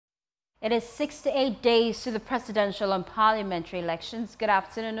It is 68 days to the presidential and parliamentary elections. Good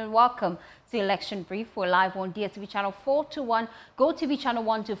afternoon and welcome to the Election Brief. We're live on DSTV channel 421, GoTV channel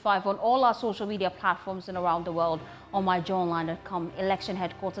 125 on all our social media platforms and around the world on myjoyonline.com. Election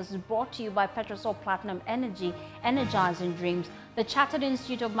headquarters is brought to you by Petrosol Platinum Energy, Energizing Dreams, the Chartered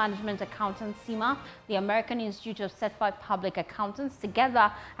Institute of Management Accountants, CIMA, the American Institute of Certified Public Accountants,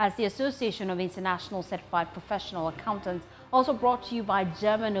 together as the Association of International Certified Professional Accountants. Also brought to you by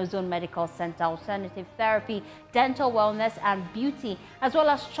German Ozone Medical Center, Alternative Therapy, Dental Wellness and Beauty, as well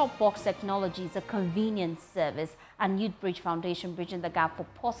as Chopbox Technologies, a convenience service, and Youth Bridge Foundation, bridging the gap for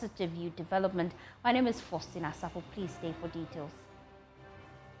positive youth development. My name is Faustina Safo. Please stay for details.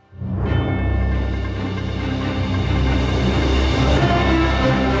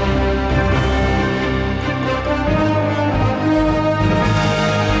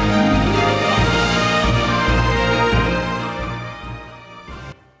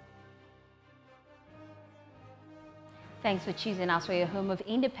 Thanks for choosing us for your home of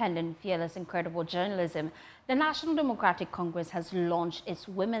independent, fearless, and credible journalism. The National Democratic Congress has launched its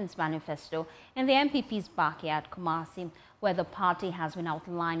Women's Manifesto in the NPP's backyard, Kumasi, where the party has been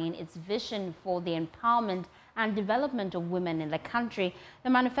outlining its vision for the empowerment and development of women in the country. The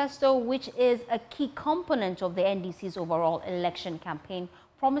manifesto, which is a key component of the NDC's overall election campaign,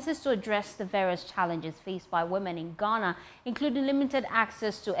 promises to address the various challenges faced by women in Ghana, including limited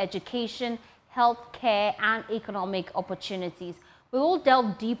access to education, health care and economic opportunities. We will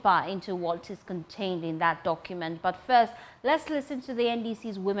delve deeper into what is contained in that document. But first, let's listen to the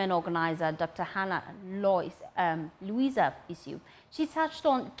NDC's women organizer, Dr. Hannah Louisa Issue. She touched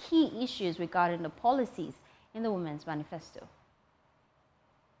on key issues regarding the policies in the Women's Manifesto.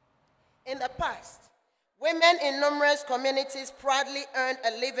 In the past, women in numerous communities proudly earned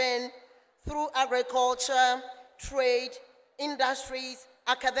a living through agriculture, trade, industries,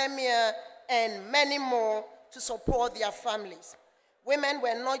 academia, and many more to support their families. Women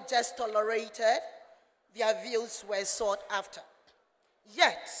were not just tolerated, their views were sought after.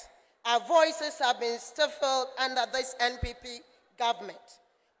 Yet, our voices have been stifled under this NPP government.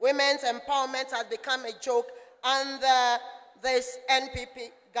 Women's empowerment has become a joke under this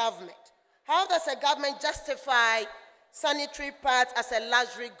NPP government. How does a government justify sanitary pads as a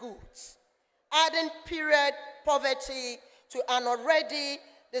luxury goods, adding period poverty to an already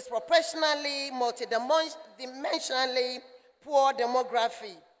disproportionately, multidimensionally poor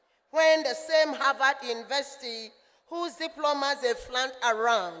demography, when the same Harvard University, whose diplomas they flaunt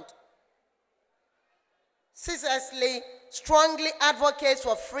around, ceaselessly, strongly advocates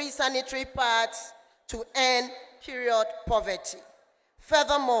for free sanitary pads to end period poverty.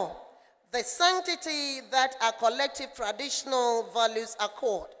 Furthermore, the sanctity that our collective traditional values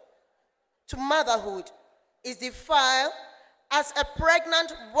accord to motherhood is defiled as a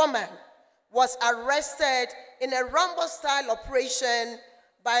pregnant woman was arrested in a Rambo-style operation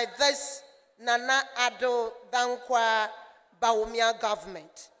by this Nana Addo Dankwa Bawumia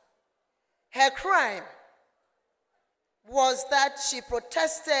government. Her crime was that she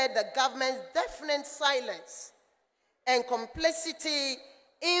protested the government's deafening silence and complicity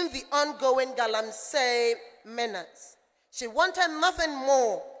in the ongoing Galamsey menace. She wanted nothing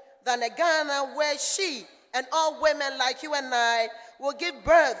more than a Ghana where she and all women like you and I will give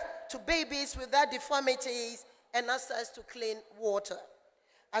birth to babies without deformities and access to clean water.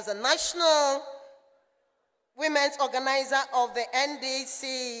 As a national women's organizer of the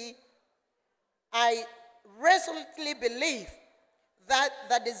NDC, I resolutely believe that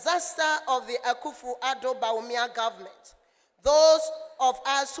the disaster of the Akufo-Addo Bawumia government, those of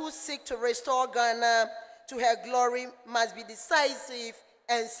us who seek to restore Ghana to her glory, must be decisive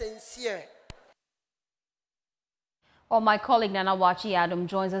and sincere. Well, my colleague Nana Wachi Adam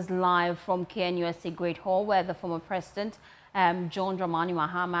joins us live from KNUST Great Hall, where the former president, John Dramani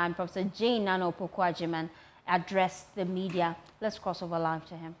Mahama, and Professor Jane Nana Opoku-Agyeman addressed the media. Let's cross over live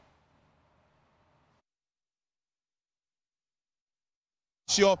to him.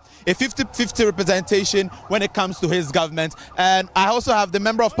 Sure, a 50-50 representation when it comes to his government. And I also have the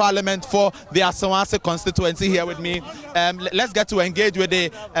Member of Parliament for the Asawase constituency here with me. Let's get to engage with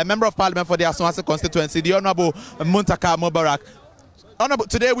the Member of Parliament for the Asawase constituency, the Honorable Muntaka Mubarak. Honorable,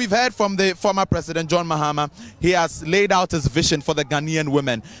 today we've heard from the former President John Mahama. He has laid out his vision for the Ghanaian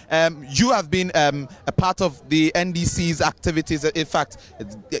women. You have been a part of the NDC's activities, in fact,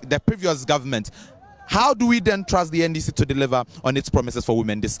 the previous government. How do we then trust the NDC to deliver on its promises for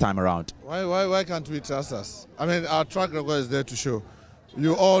women this time around? Why can't we trust us? I mean, our track record is there to show.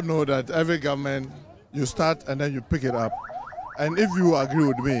 You all know that every government, you start and then you pick it up. And if you agree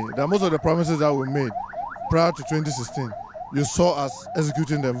with me, that most of the promises that were made prior to 2016, you saw us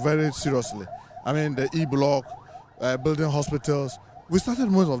executing them very seriously. I mean, the E-block, building hospitals, we started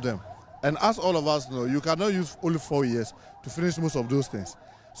most of them. And as all of us know, you cannot use only 4 years to finish most of those things.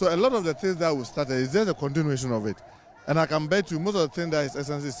 So a lot of the things that we started is just a continuation of it. And I can bet you most of the things that is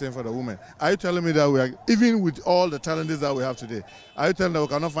essentially the same for the women. Are you telling me that we are, even with all the challenges that we have today, are you telling me that we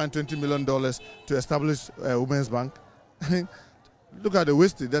cannot find $20 million to establish a women's bank? I mean, look at the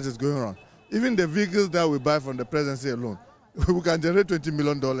wastage that is going on. Even the vehicles that we buy from the presidency alone, we can generate $20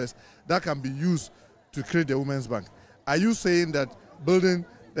 million that can be used to create the women's bank. Are you saying that building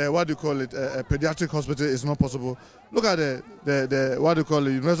what do you call it, a pediatric hospital is not possible? Look at the what do you call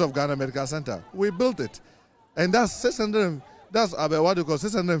it, University of Ghana Medical Center. We built it, and that's 600. That's about what do you call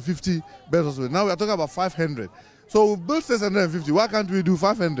 650 bed hospital. Now we are talking about 500. So we built 650. Why can't we do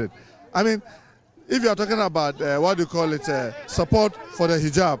 500? I mean, if you are talking about what do you call it, support for the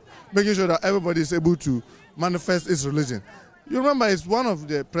hijab, making sure that everybody is able to manifest its religion. You remember, it's one of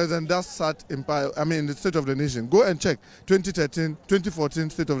the presidents that sat in the State of the Nation. Go and check 2013, 2014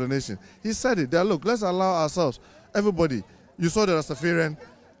 State of the Nation. He said it. That look, let's allow ourselves, everybody. You saw the Rastafarian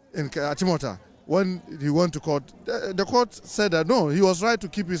in Achimota when he went to court. The court said that no, he was right to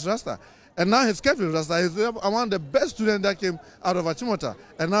keep his Rasta. And now he's kept his Rasta. He's among the best students that came out of Achimota.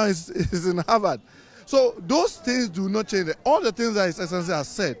 And now he's in Harvard. So those things do not change. All the things that His Excellency has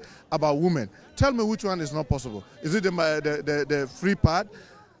said about women, tell me which one is not possible. Is it the free pad?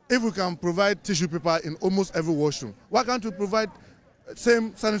 If we can provide tissue paper in almost every washroom, why can't we provide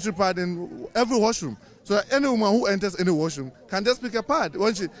same sanitary pad in every washroom? So that any woman who enters any washroom can just pick a pad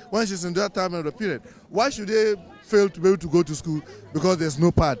when she's in that time of the period. Why should they fail to be able to go to school because there's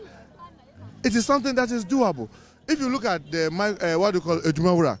no pad? It is something that is doable. If you look at the what do you call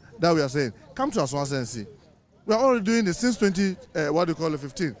Ejumawura that we are saying, come to Aswanse and see. We are already doing this since 15,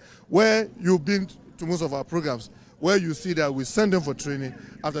 where you've been to most of our programs, where you see that we send them for training.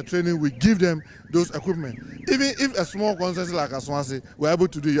 After training, we give them those equipment. Even if a small constituency like Aswanse, we're able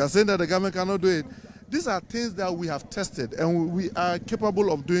to do it. You are saying that the government cannot do it. These are things that we have tested, and we are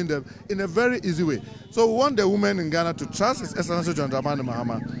capable of doing them in a very easy way. So we want the women in Ghana to trust His Excellency John Dramani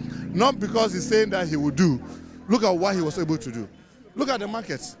Mahama, not because he's saying that he will do. Look at what he was able to do. Look at the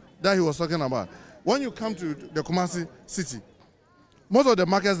markets that he was talking about. When you come to the Kumasi city, most of the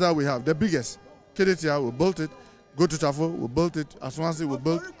markets that we have, the biggest, Kedetia, we built it. Go to Tafo, we built it. Aswanse, we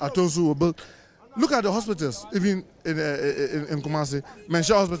built. Atonsu, we built. Look at the hospitals, even in Kumasi.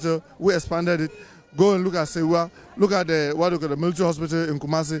 Mensha Hospital, we expanded it. Go and look at Sewa. Look at the military hospital in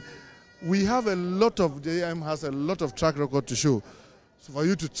Kumasi. We have a lot of, the AM has a lot of track record to show. So for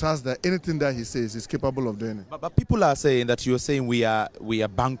you to trust that anything that he says is capable of doing it. But people are saying that you're saying we are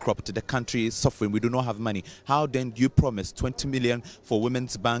bankrupt, the country is suffering, we do not have money. How then do you promise 20 million for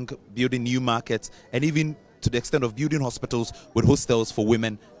Women's Bank, building new markets, and even to the extent of building hospitals with hostels for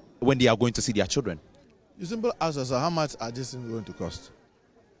women when they are going to see their children? You simply ask yourself, how much are these things going to cost?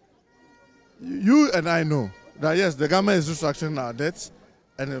 You and I know that yes, the government is restructuring our debts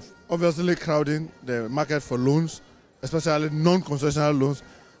and obviously crowding the market for loans, especially non-concessional loans.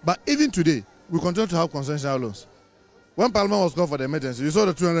 But even today, we continue to have concessional loans. When Parliament was called for the emergency, you saw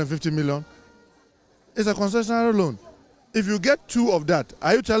the 250 million. It's a concessional loan. If you get 2 of that,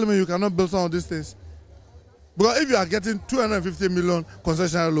 are you telling me you cannot build some of these things? Because if you are getting 250 million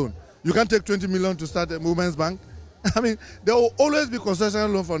concessional loan, you can take 20 million to start a Women's Bank. I mean, there will always be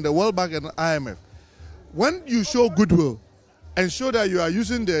concessional loan from the World Bank and IMF. When you show goodwill and show that you are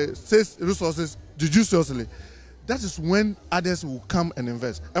using the state resources judiciously, that is when others will come and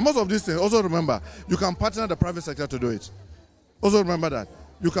invest. And most of these things, also remember, you can partner the private sector to do it. Also remember that.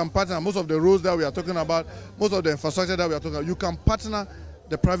 You can partner most of the roads that we are talking about, most of the infrastructure that we are talking about. You can partner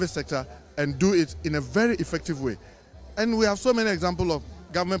the private sector and do it in a very effective way. And we have so many examples of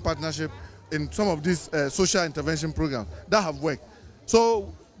government partnership in some of these social intervention programs that have worked.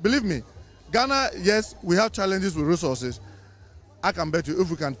 So believe me, Ghana, yes, we have challenges with resources. I can bet you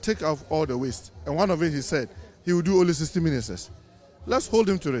if we can take off all the waste, and one of it he said, he will do only 60 ministers. Let's hold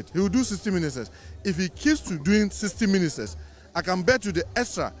him to it. He will do 60 ministers. If he keeps to doing 60 ministers, I can bet you the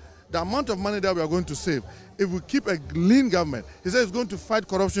extra, the amount of money that we are going to save, if we keep a lean government. He said he's going to fight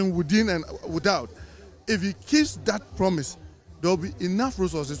corruption within and without. If he keeps that promise, there will be enough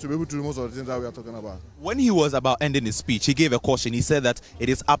resources to be able to do most of the things that we are talking about. When he was about ending his speech, he gave a caution. He said that it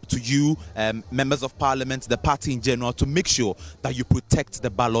is up to you, members of parliament, the party in general, to make sure that you protect the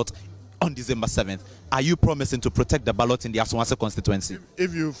ballot on December 7th. Are you promising to protect the ballot in the Aswanse constituency?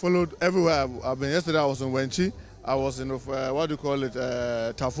 If you followed everywhere I've been, yesterday I was in Wenchi, I was in, what do you call it,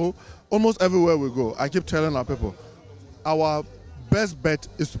 Tafo. Almost everywhere we go, I keep telling our people, our best bet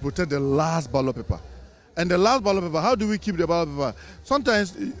is to protect the last ballot paper. And the last ballot paper, how do we keep the ballot paper?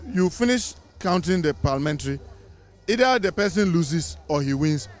 Sometimes you finish counting the parliamentary, either the person loses or he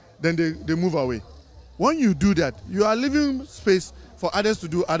wins, then they move away. When you do that, you are leaving space for others to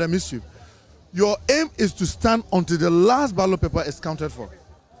do other mischief. Your aim is to stand until the last ballot paper is counted for.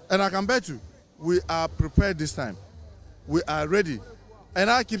 And I can bet you, we are prepared this time. We are ready. And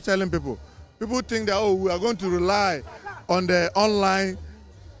I keep telling people think that, oh, we are going to rely on the online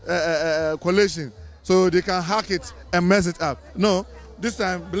coalition so they can hack it and mess it up. No, this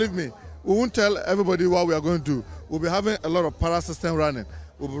time, believe me, we won't tell everybody what we are going to do. We'll be having a lot of para system running.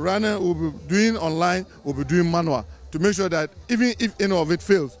 We'll be doing online, we'll be doing manual to make sure that even if any of it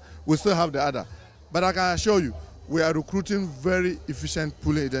fails, we still have the other. But I can assure you, we are recruiting very efficient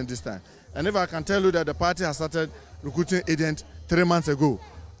polling agents this time. And if I can tell you that the party has started recruiting agents 3 months ago,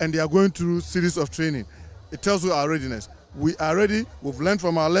 and they are going through a series of training, it tells you our readiness. We are ready, we've learned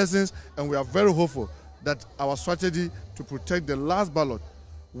from our lessons, and we are very hopeful that our strategy to protect the last ballot,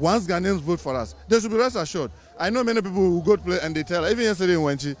 once Ghanaians vote for us, they should be rest assured. I know many people who go to play and they tell, even yesterday in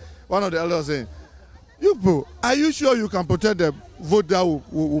Wenchi, one of the elders was saying, you people, are you sure you can protect the vote that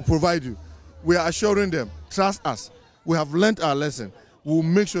will provide you? We are assuring them, trust us. We have learned our lesson. We will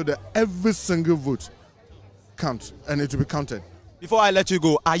make sure that every single vote counts and it will be counted. Before I let you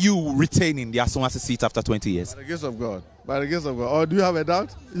go, are you retaining the Asawase seat after 20 years? By the grace of God. By the grace of God. Or do you have a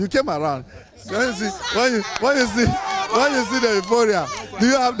doubt? You came around. When you see the euphoria, do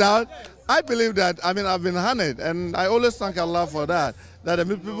you have doubt? I believe that, I've been honored, and I always thank Allah for that, that the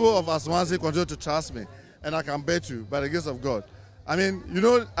people of Asawase continue to trust me, and I can bet you, by the grace of God. I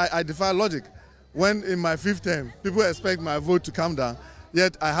defy logic. When in my 5th term, people expect my vote to come down,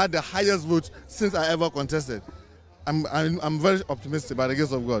 yet I had the highest vote since I ever contested. I'm very optimistic, by the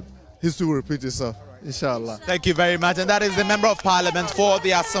grace of God. History will repeat itself, inshallah. Thank you very much. And that is the Member of Parliament for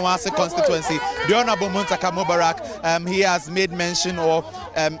the Asawase constituency, the Honorable Muntaka Mubarak. He has made mention or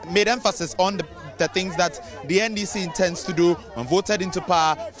made emphasis on the things that the NDC intends to do when voted into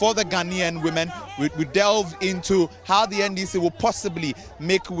power for the Ghanaian women. We delve into how the NDC will possibly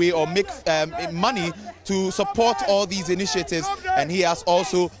make way or make money to support all these initiatives, and he has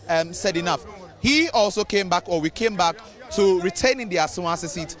also said enough. He also came back, or we came back, to retaining the Asawase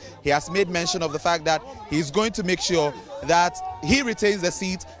seat. He has made mention of the fact that he's going to make sure that he retains the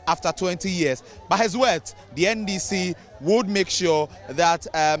seat after 20 years. By his words, the NDC would make sure that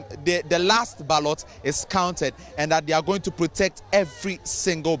the last ballot is counted and that they are going to protect every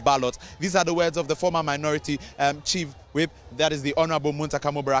single ballot. These are the words of the former minority chief whip, that is the Honorable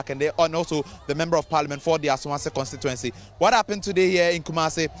Muntaka Mubarak, and also the Member of Parliament for the Asawase constituency. What happened today here in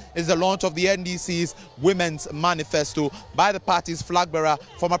Kumasi is the launch of the NDC's Women's Manifesto by the party's flag bearer,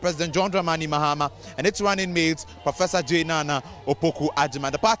 former President John Dramani Mahama, and its running mates, Professor J. Nana Opoku Ajima.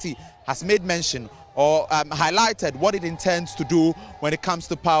 The party has made mention or highlighted what it intends to do when it comes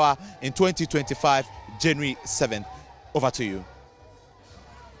to power in 2025, January 7th. Over to you.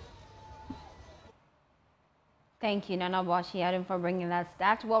 Thank you, Nana Bwashiadin, for bringing us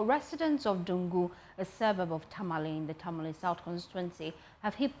that. Well, residents of Dungu, a suburb of Tamale in the Tamale South constituency,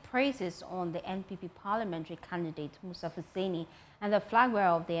 have heaped praises on the NPP parliamentary candidate Musa Hussaini and the flag bearer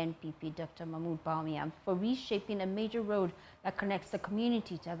of the NPP, Dr. Mahmoud Bawumia, for reshaping a major road that connects the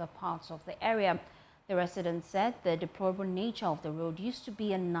community to other parts of the area. The residents said the deplorable nature of the road used to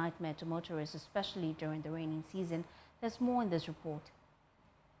be a nightmare to motorists, especially during the rainy season. There's more in this report.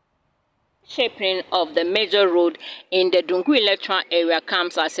 Shaping of the major road in the Dungu electoral area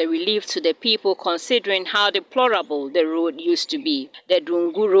comes as a relief to the people, considering how deplorable the road used to be. The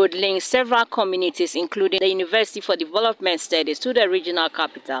Dungu road links several communities, including the University for Development Studies, to the regional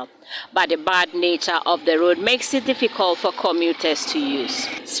capital. But the bad nature of the road makes it difficult for commuters to use.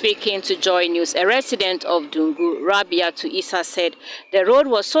 Speaking to Joy News, a resident of Dungu, Rabia Isa, said the road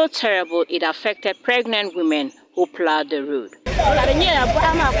was so terrible it affected pregnant women who plowed the road.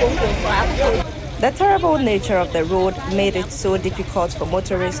 The terrible nature of the road made it so difficult for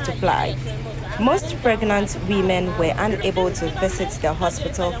motorists to ply. Most pregnant women were unable to visit the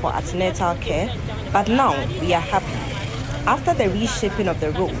hospital for antenatal care, but now we are happy. After the reshaping of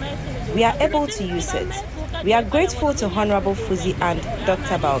the road, we are able to use it. We are grateful to Honorable Fuzi and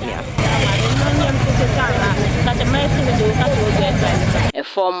Dr. Bawumia. A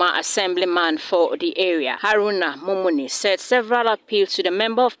former assemblyman for the area, Haruna Mumuni, said several appeals to the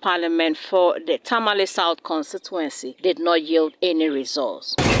Member of Parliament for the Tamale South constituency did not yield any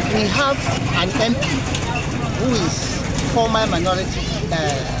results. We have an MP who is former minority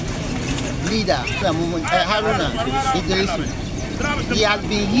leader, Haruna Idrisu. He has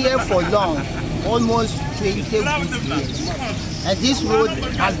been here for long, almost 20 years. And this road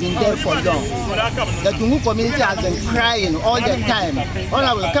has been there for long. The Dungu community has been crying all the time. All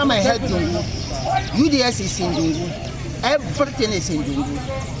I will come and help Dungu. UDS is in Dungu. Everything is in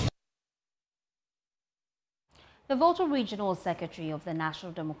Dungu. The Volta Regional Secretary of the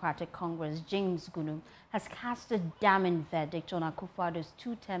National Democratic Congress, James Gunu, has cast a damning verdict on Akufo-Addo's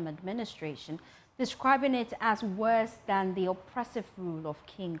two-term administration, describing it as worse than the oppressive rule of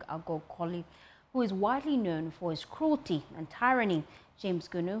King Agokoli, who is widely known for his cruelty and tyranny. James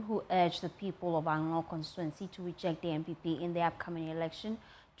Gunu, who urged the people of Anglong constituency to reject the MPP in the upcoming election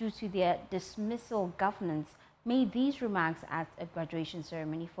due to their dismissal governance, made these remarks at a graduation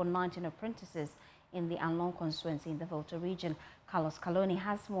ceremony for 19 apprentices in the Anglong constituency in the Volta region. Carlos Caloni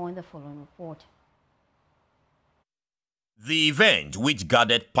has more in the following report. The event, which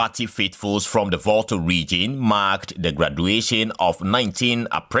gathered party faithfuls from the Volta region, marked the graduation of 19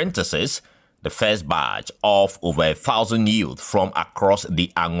 apprentices, the first batch of over 1,000 youth from across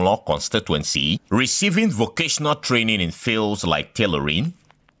the Anglong constituency, receiving vocational training in fields like tailoring,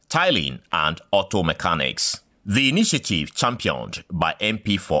 tiling, and auto mechanics. The initiative, championed by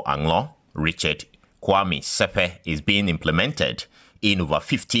MP for Anglong, Richard Kwame Sepe, is being implemented in over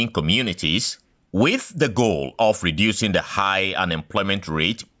 15 communities with the goal of reducing the high unemployment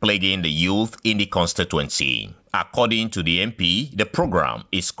rate plaguing the youth in the constituency. According to the MP, the program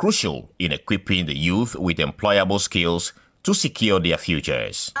is crucial in equipping the youth with employable skills to secure their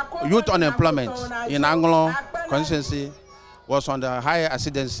futures. Youth unemployment in Anglong constituency was on the high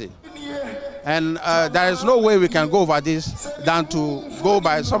ascendancy. And there is no way we can go over this than to go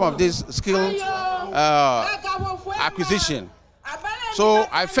by some of this skill acquisition. So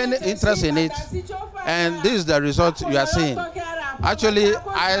I find interest in it, and this is the result you are seeing. Actually,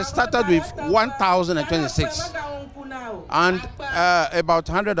 I started with 1,026, and about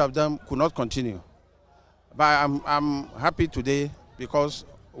 100 of them could not continue. But I'm happy today because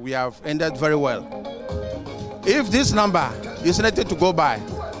we have ended very well. If this number is needed to go by,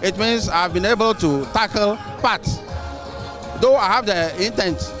 it means I've been able to tackle parts. Though I have the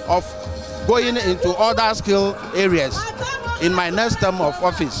intent of going into other skill areas in my next term of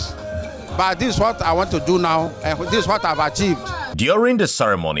office. But this is what I want to do now, and this is what I've achieved. During the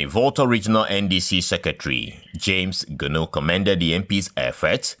ceremony, Volta Regional NDC Secretary James Gunu commended the MP's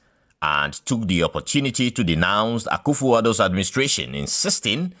efforts and took the opportunity to denounce Akufo-Addo's administration,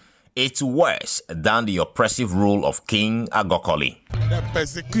 insisting it's worse than the oppressive rule of King Agokoli. The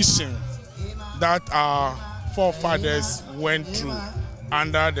persecution that our forefathers went through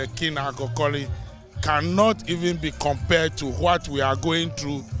under the King Agokoli cannot even be compared to what we are going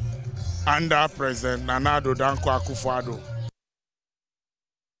through under President Nana Addo Dankwa Akufo-Addo.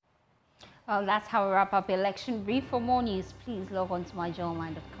 Well, that's how we wrap up Election Brief. For more news, please log on to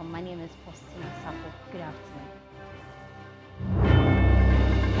myjournalmind.com. My name is Postina Safo. Good afternoon.